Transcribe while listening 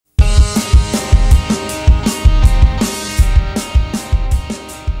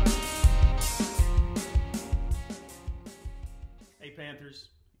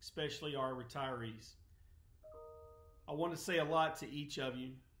especially our retirees. I want to say a lot to each of you,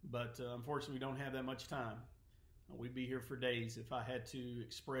 but unfortunately we don't have that much time. We'd be here for days if I had to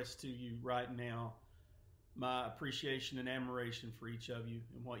express to you right now my appreciation and admiration for each of you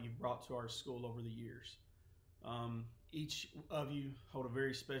and what you've brought to our school over the years. Each of you hold a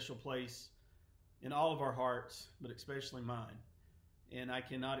very special place in all of our hearts, but especially mine. And I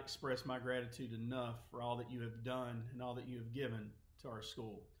cannot express my gratitude enough for all that you have done and all that you have given to our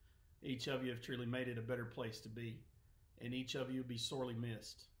school. Each of you have truly made it a better place to be, and each of you will be sorely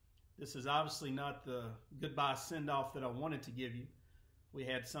missed. This is obviously not the goodbye send-off that I wanted to give you. We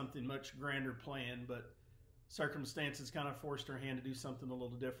had something much grander planned, but circumstances kind of forced our hand to do something a little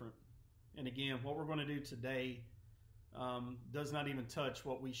different. And again, what we're going to do today does not even touch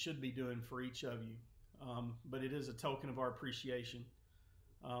what we should be doing for each of you, but it is a token of our appreciation.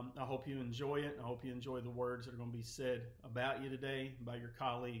 I hope you enjoy it. I hope you enjoy the words that are going to be said about you today by your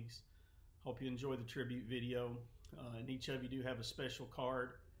colleagues. Hope you enjoy the tribute video. And each of you do have a special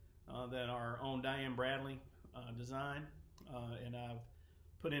card that our own Diane Bradley designed, and I've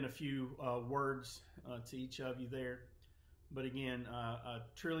put in a few words to each of you there. But again, I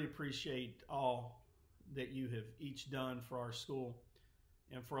truly appreciate all that you have each done for our school,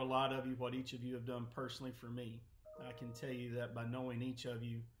 and for a lot of you, what each of you have done personally for me. I can tell you that by knowing each of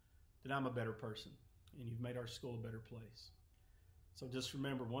you, that I'm a better person, and you've made our school a better place. So just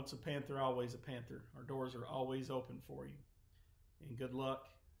remember, once a Panther, always a Panther. Our doors are always open for you. And good luck,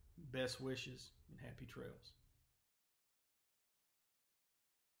 best wishes, and happy trails.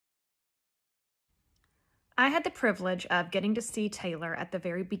 I had the privilege of getting to see Taylor at the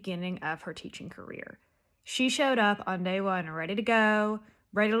very beginning of her teaching career. She showed up on day one ready to go,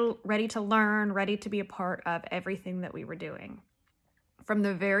 ready to learn, ready to be a part of everything that we were doing. From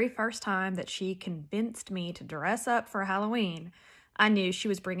the very first time that she convinced me to dress up for Halloween, I knew she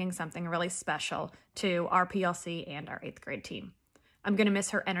was bringing something really special to our PLC and our 8th grade team. I'm going to miss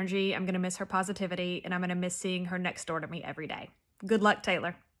her energy, I'm going to miss her positivity, and I'm going to miss seeing her next door to me every day. Good luck,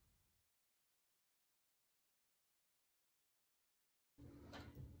 Taylor.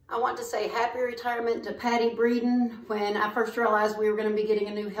 I want to say happy retirement to Patty Breeden. When I first realized we were going to be getting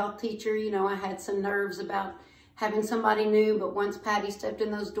a new health teacher, I had some nerves about having somebody new, but once Patty stepped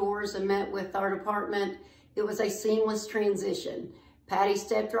in those doors and met with our department, it was a seamless transition. Patty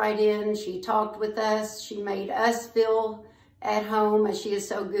stepped right in, she talked with us, she made us feel at home, as she is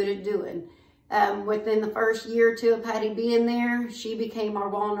so good at doing. Within the first year or two of Patty being there, she became our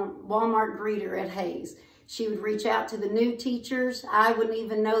Walmart greeter at Hayes. She would reach out to the new teachers. I wouldn't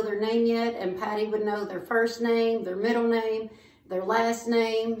even know their name yet, and Patty would know their first name, their middle name, their last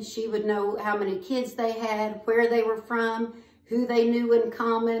name. She would know how many kids they had, where they were from, who they knew in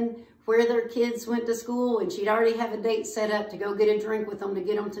common, where their kids went to school, and she'd already have a date set up to go get a drink with them to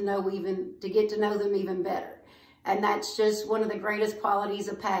get to know them even better. And that's just one of the greatest qualities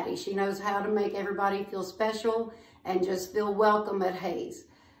of Patty. She knows how to make everybody feel special and just feel welcome at Hayes.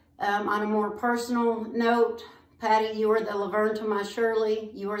 On a more personal note, Patty, you are the Laverne to my Shirley.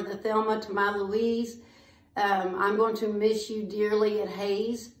 You are the Thelma to my Louise. I'm going to miss you dearly at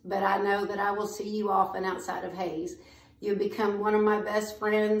Hayes, but I know that I will see you often outside of Hayes. You've become one of my best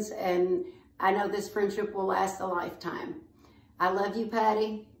friends, and I know this friendship will last a lifetime. I love you,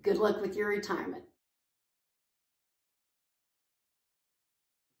 Patty. Good luck with your retirement.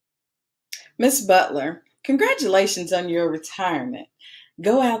 Miss Butler, congratulations on your retirement.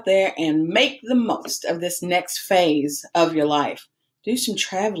 Go out there and make the most of this next phase of your life. Do some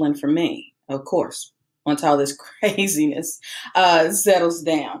traveling for me, of course, once all this craziness settles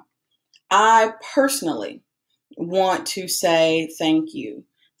down. I personally want to say thank you.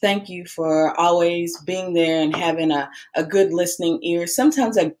 Thank you for always being there and having a good listening ear.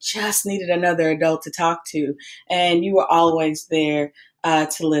 Sometimes I just needed another adult to talk to, and you were always there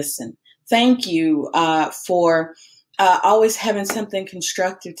to listen. Thank you for always having something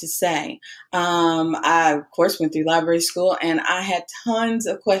constructive to say. I, of course, went through library school, and I had tons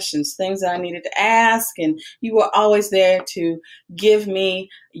of questions, things that I needed to ask, and you were always there to give me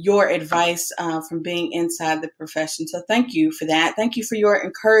your advice from being inside the profession. So thank you for that. Thank you for your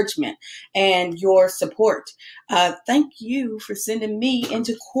encouragement and your support. Thank you for sending me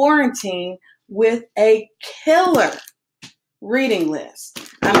into quarantine with a killer reading list.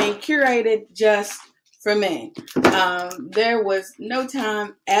 I mean, curated just for me. There was no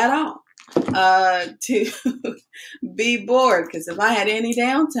time at all to be bored, because if I had any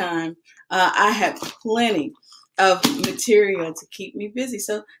downtime, I had plenty of material to keep me busy.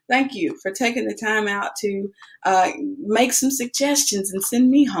 So thank you for taking the time out to make some suggestions and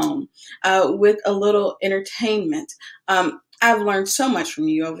send me home with a little entertainment. I've learned so much from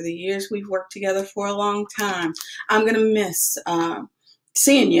you over the years. We've worked together for a long time. I'm going to miss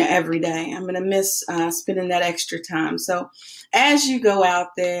seeing you every day. I'm going to miss spending that extra time. So as you go out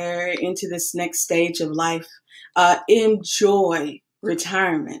there into this next stage of life, enjoy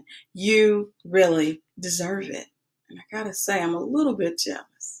retirement. You really deserve it. And I got to say, I'm a little bit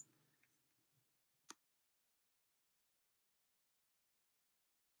jealous.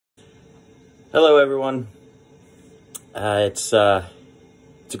 Hello, everyone. It's a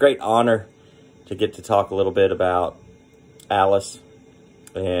great honor to get to talk a little bit about Alice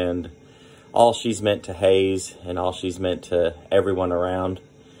and all she's meant to Hayes and all she's meant to everyone around.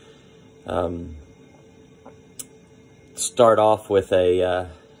 Start off with I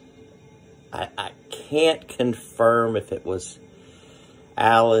can't confirm if it was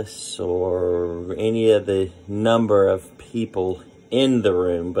Alice or any of the number of people in the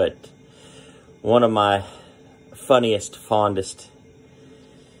room, but one of my funniest, fondest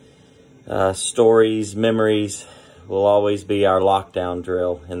stories, memories will always be our lockdown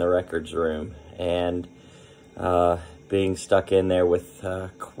drill in the records room, and being stuck in there with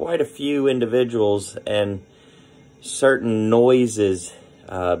quite a few individuals and certain noises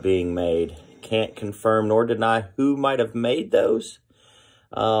being made. Can't confirm nor deny who might have made those,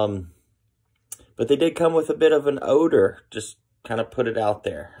 but they did come with a bit of an odor. Just kind of put it out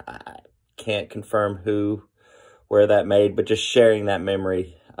there. I can't confirm who, where that made, but just sharing that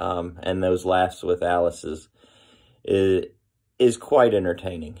memory and those laughs with Alice's is quite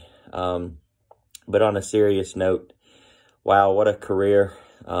entertaining. But on a serious note, wow, what a career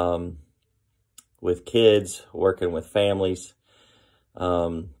with kids, working with families.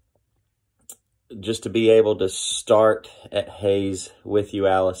 Just to be able to start at Hayes with you,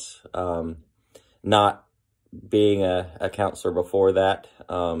 Alice, not being a counselor before that,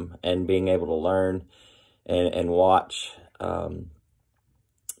 and being able to learn and watch, kind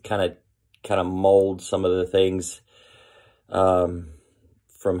of mold some of the things,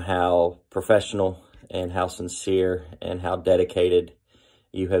 from how professional and how sincere and how dedicated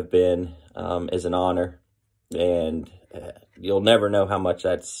you have been, is an honor. And you'll never know how much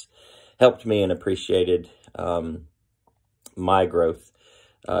that's helped me and appreciated my growth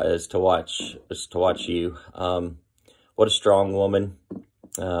is to watch you. What a strong woman,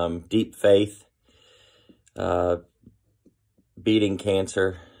 deep faith, beating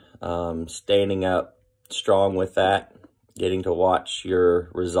cancer, standing up strong with that, getting to watch your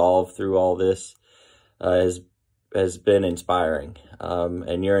resolve through all this has been inspiring,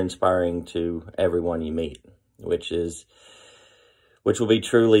 and you're inspiring to everyone you meet, which will be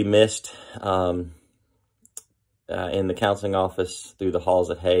truly missed in the counseling office, through the halls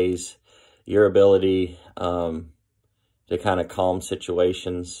at Hayes. Your ability to kind of calm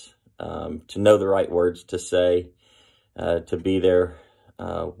situations, to know the right words to say, to be there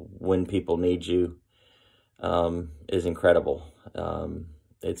when people need you, is incredible.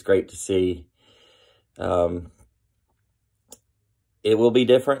 It's great to see. It will be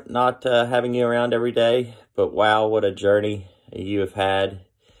different not having you around every day, but wow, what a journey you have had,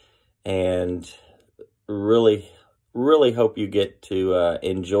 and really, really hope you get to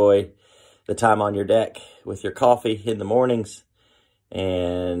enjoy the time on your deck with your coffee in the mornings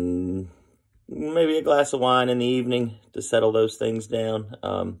and maybe a glass of wine in the evening to settle those things down.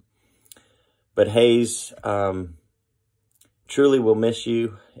 But Hayes, truly will miss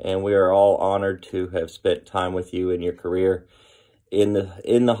you, and we are all honored to have spent time with you in your career in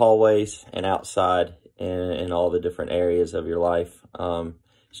the hallways and outside and in all the different areas of your life.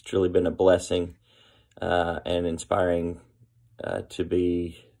 It's truly been a blessing and inspiring to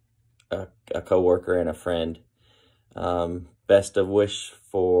be a coworker and a friend. Best of wish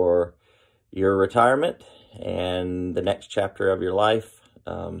for your retirement and the next chapter of your life.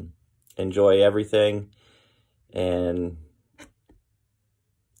 Enjoy everything, and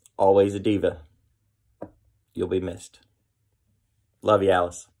always a diva. You'll be missed. Love you,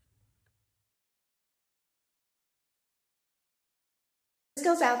 Alice. This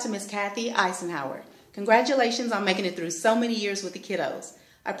goes out to Miss Kathy Eisenhower. Congratulations on making it through so many years with the kiddos.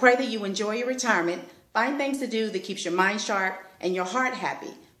 I pray that you enjoy your retirement, find things to do that keeps your mind sharp and your heart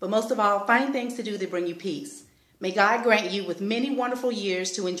happy, but most of all, find things to do that bring you peace. May God grant you with many wonderful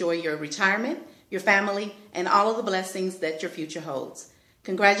years to enjoy your retirement, your family, and all of the blessings that your future holds.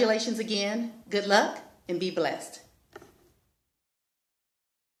 Congratulations again, good luck, and be blessed.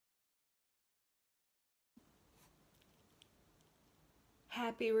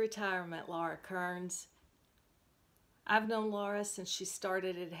 Happy retirement, Laura Kearns. I've known Laura since she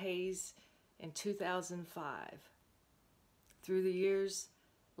started at Hayes in 2005. Through the years,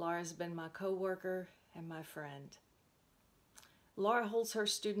 Laura's been my coworker and my friend. Laura holds her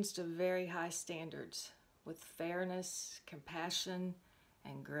students to very high standards with fairness, compassion,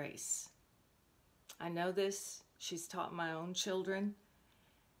 and grace. I know this. She's taught my own children,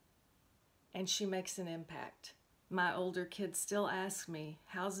 and she makes an impact. My older kids still ask me,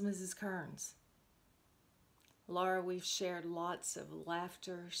 "How's Mrs. Kearns?" Laura, we've shared lots of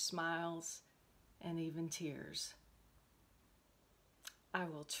laughter, smiles, and even tears. I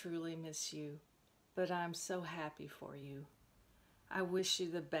will truly miss you, but I'm so happy for you. I wish you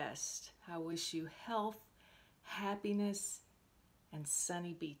the best. I wish you health, happiness, and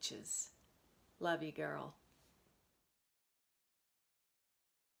sunny beaches. Love you, girl.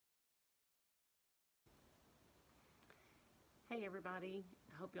 Hey everybody,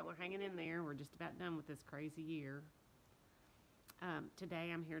 I hope y'all are hanging in there. We're just about done with this crazy year.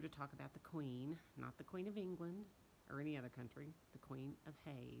 Today I'm here to talk about the Queen, not the Queen of England or any other country, the Queen of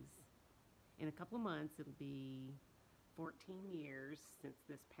Hayes. In a couple of months it'll be 14 years since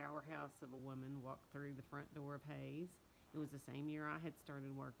this powerhouse of a woman walked through the front door of Hayes. It was the same year I had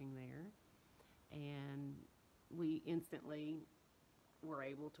started working there, and we instantly were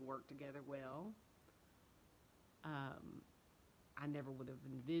able to work together well. I never would have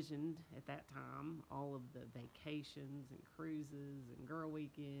envisioned at that time all of the vacations and cruises and girl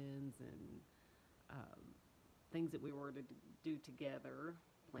weekends and things that we were to do together,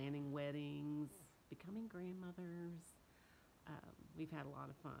 planning weddings, becoming grandmothers. We've had a lot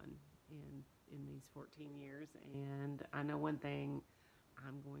of fun in these 14 years, and I know one thing,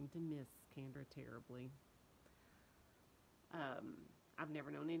 I'm going to miss Kendra terribly. I've never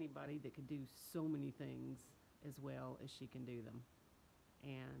known anybody that could do so many things as well as she can do them,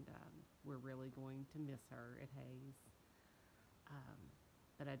 and we're really going to miss her at Hayes.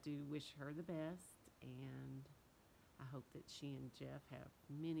 But I do wish her the best, and I hope that she and Jeff have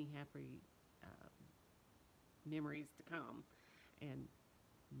many happy memories to come and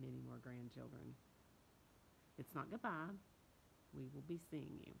many more grandchildren. It's not goodbye. We will be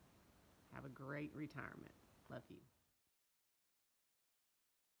seeing you. Have a great retirement. Love you.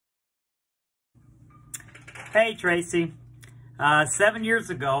 Hey Tracy, 7 years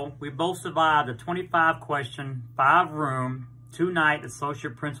ago, we both survived a 25-question, 5-room, 2-night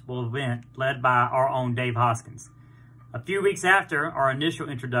associate principal event led by our own Dave Hoskins. A few weeks after our initial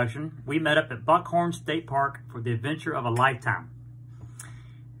introduction, we met up at Buckhorn State Park for the adventure of a lifetime.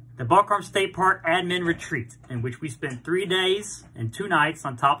 The Buckhorn State Park Admin Retreat, in which we spent 3 days and 2 nights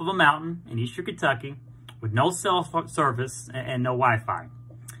on top of a mountain in eastern Kentucky with no cell service and no Wi-Fi.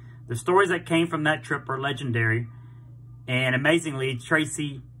 The stories that came from that trip are legendary, and amazingly,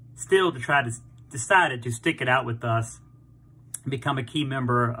 Tracy still decided to stick it out with us and become a key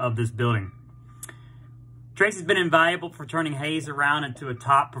member of this building. Tracy's been invaluable for turning Hayes around into a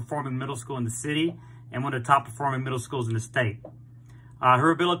top-performing middle school in the city and one of the top-performing middle schools in the state.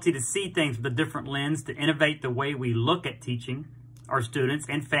 Her ability to see things with a different lens, to innovate the way we look at teaching our students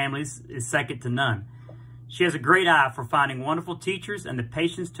and families is second to none. She has a great eye for finding wonderful teachers and the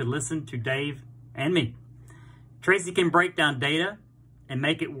patience to listen to Dave and me. Tracy can break down data and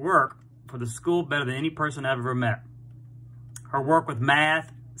make it work for the school better than any person I've ever met. Her work with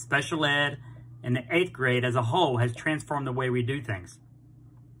math, special ed, and the 8th grade as a whole has transformed the way we do things.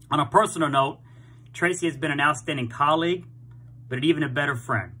 On a personal note, Tracy has been an outstanding colleague, but even a better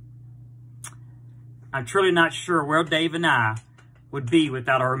friend. I'm truly not sure where Dave and I would be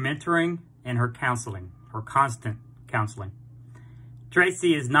without her mentoring and her counseling, her constant counseling.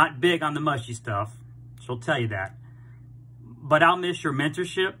 Tracy is not big on the mushy stuff. She'll tell you that. But I'll miss your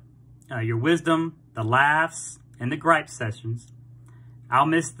mentorship, your wisdom, the laughs, and the gripe sessions. I'll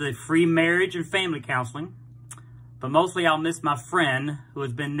miss the free marriage and family counseling. But mostly I'll miss my friend who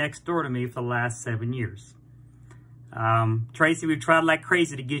has been next door to me for the last 7 years. Tracy, we've tried like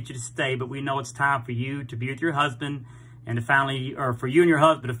crazy to get you to stay, but we know it's time for you to be with your husband and to finally, or for you and your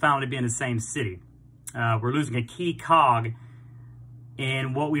husband to finally be in the same city. We're losing a key cog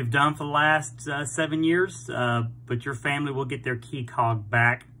in what we've done for the last 7 years, but your family will get their key cog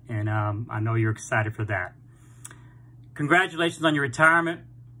back, and I know you're excited for that. Congratulations on your retirement.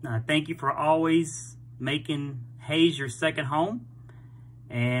 Thank you for always making Hayes your second home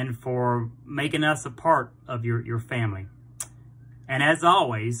and for making us a part of your family. And as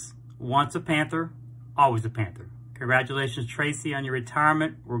always, once a Panther, always a Panther. Congratulations, Tracy, on your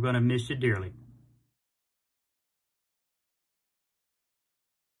retirement. We're going to miss you dearly.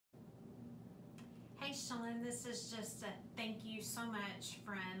 Hey Sean, this is just a thank you so much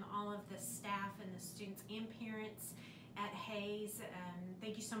from all of the staff and the students and parents at Hayes.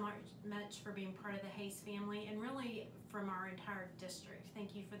 Thank you so much for being part of the Hayes family, and really from our entire district.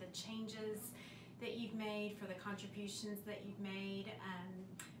 Thank you for the changes that you've made, for the contributions that you've made.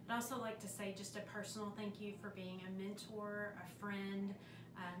 I'd also like to say just a personal thank you for being a mentor, a friend,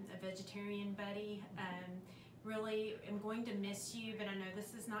 a vegetarian buddy. Really am going to miss you, but I know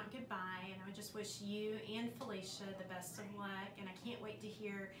this is not goodbye, and I just wish you and Felicia the best of luck, and I can't wait to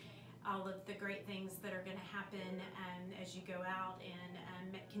hear all of the great things that are going to happen as you go out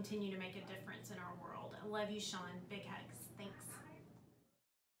and continue to make a difference in our world. I love you, Sean. Big hugs. Thanks.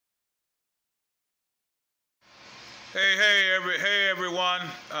 Hey everyone.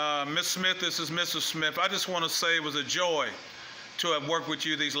 Miss Smith, this is Mrs. Smith. I just want to say it was a joy to have worked with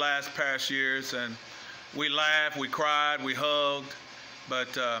you these past years, and we laughed, we cried, we hugged,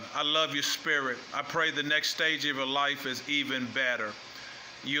 but I love your spirit. I pray the next stage of your life is even better.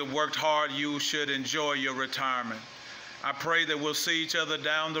 You have worked hard. You should enjoy your retirement. I pray that we'll see each other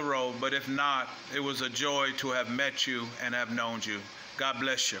down the road, but if not, it was a joy to have met you and have known you. God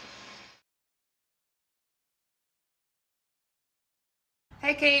bless you.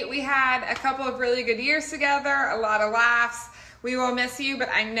 Hey Kate, we had a couple of really good years together, a lot of laughs. We will miss you, but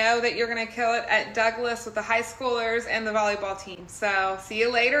I know that you're going to kill it at Douglas with the high schoolers and the volleyball team. So see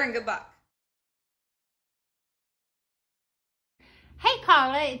you later and good luck. Hey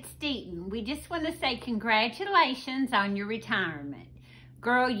Paula, it's Deaton. We just want to say congratulations on your retirement.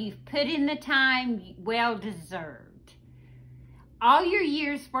 Girl, you've put in the time, well deserved. All your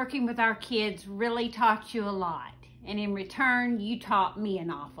years working with our kids really taught you a lot. And in return, you taught me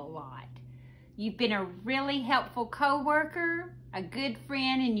an awful lot. You've been a really helpful co-worker, a good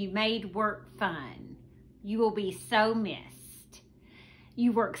friend, and you made work fun. You will be so missed.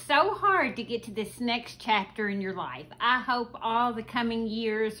 You worked so hard to get to this next chapter in your life. I hope all the coming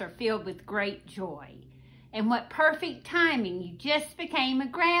years are filled with great joy. And what perfect timing, you just became a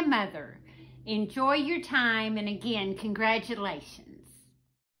grandmother. Enjoy your time, and again, congratulations.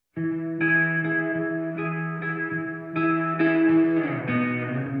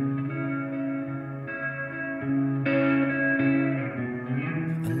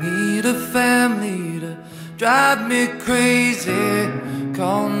 A family to drive me crazy,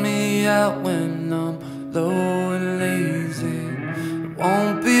 call me out when I'm low and lazy. It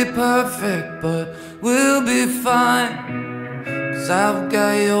won't be perfect, but we'll be fine, 'cause I've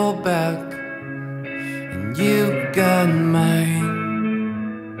got your back and you got mine.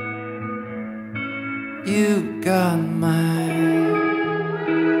 You got mine.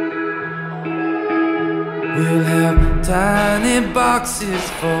 We'll have tiny boxes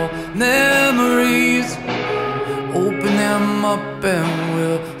for memories. Open them up and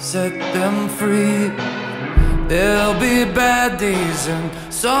we'll set them free. There'll be bad days and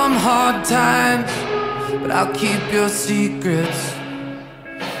some hard times, but I'll keep your secrets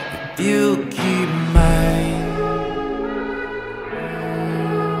if you keep mine.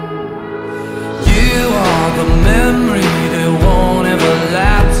 You are the memory that won't ever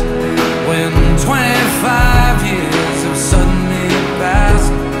lapse. When 25 years have suddenly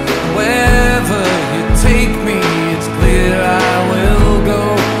passed, wherever you take me, it's clear I will go.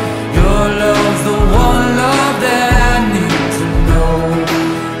 Your love's the one love that I need to know.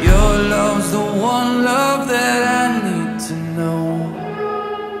 Your love's the one love that I need to know.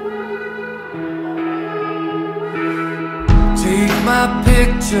 Take my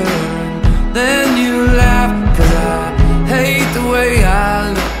picture and then you laugh, 'cause I hate the way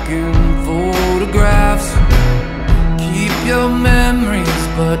I look in photographs. Keep your memories,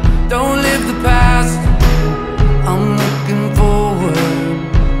 but don't live the past. I'm looking forward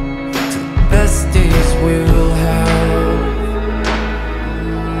to the best days we'll have.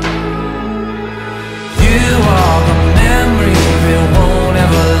 You are the memory that won't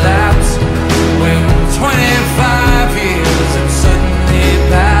ever lapse. When 25 years have suddenly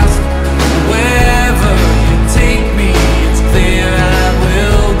passed, wherever you take me, it's clear I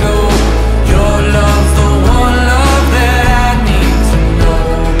will go. Your love's the one love that I need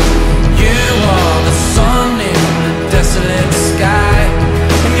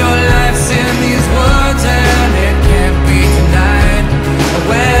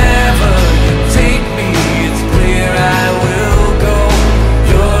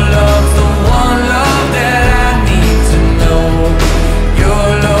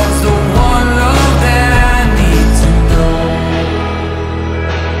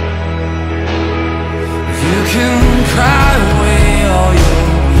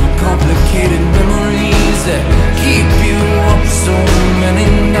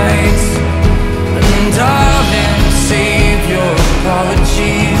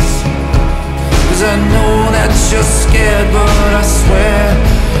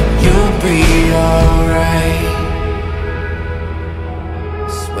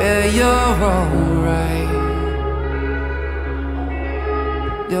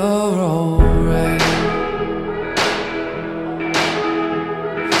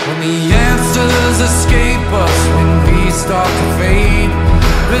the answers escape us when we start to fade.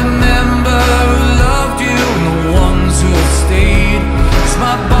 Remember who loved you and the ones who have stayed. 'Cause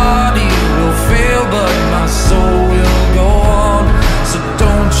my body will fail but my soul will go on. So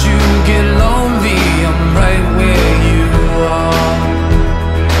don't you get lonely, I'm right where you are.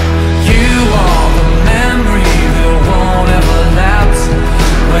 You are the memory that won't ever lapse.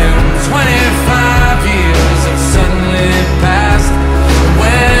 When 25 years have suddenly passed,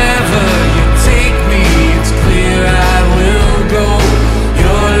 wherever you take me, it's clear I will go.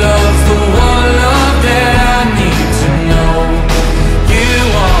 Your love's the one love that I need to know. You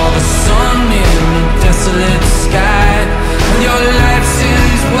are the sun in the desolate sky, and your life's in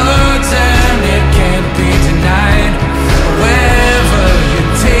these words and it can't be denied. Wherever you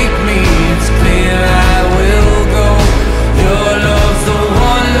take me, it's clear I will go. Your love's the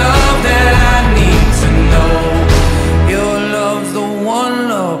one love that I need to know. Your love's the one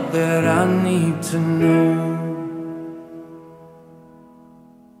love that I need to know.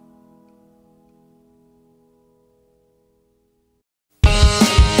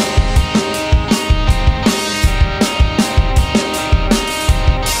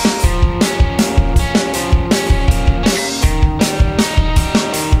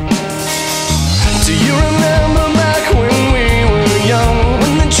 Do you remember back when we were young,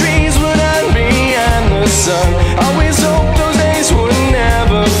 when the trees would hide behind the sun? Always hoped those days would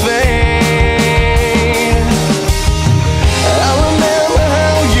never fade. I remember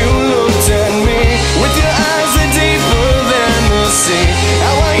how you looked at me, with your eyes that deeper than the sea.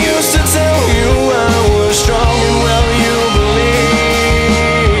 How I used to tell you I was strong and well you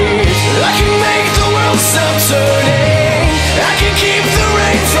believed. I can make the world stop turning, I can keep the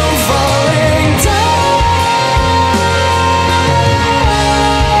rain from falling down.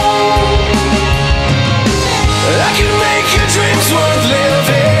 I can make your dreams worth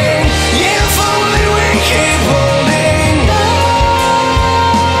living. Yeah, if only we keep holding on.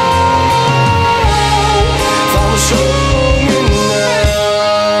 If I'm strong enough.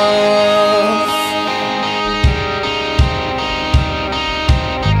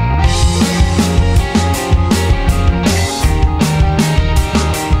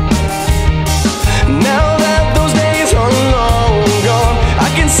 Now that those days are long gone, I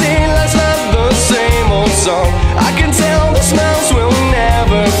can see life's not the same old song. I can tell the smiles will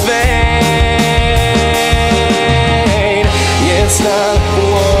never fade. Yeah, it's not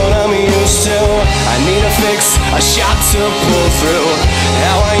what I'm used to. I need a fix, a shot to pull through.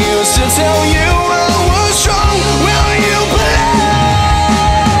 How I used to tell you I was strong, will you believe?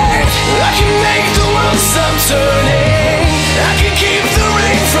 I can make the world stop turning, I can keep the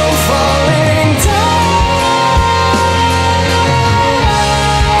rain from falling down.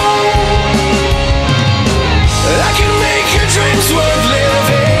 I can make your dreams worth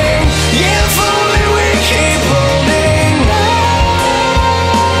living. Yeah, if only we keep holding on.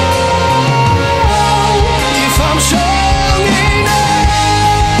 If I'm strong enough.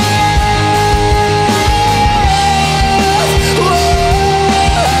 Strong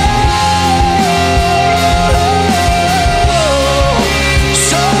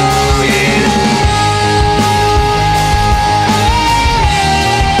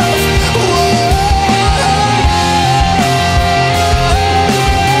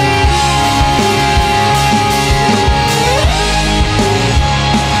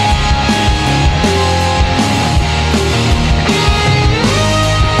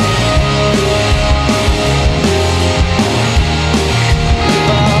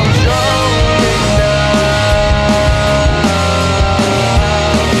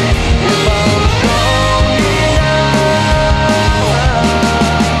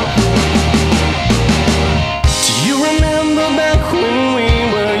Do you remember back when we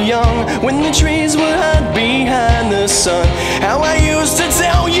were young, when the trees would hide behind the sun? How I used to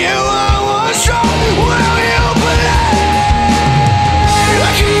tell you I was strong, well, you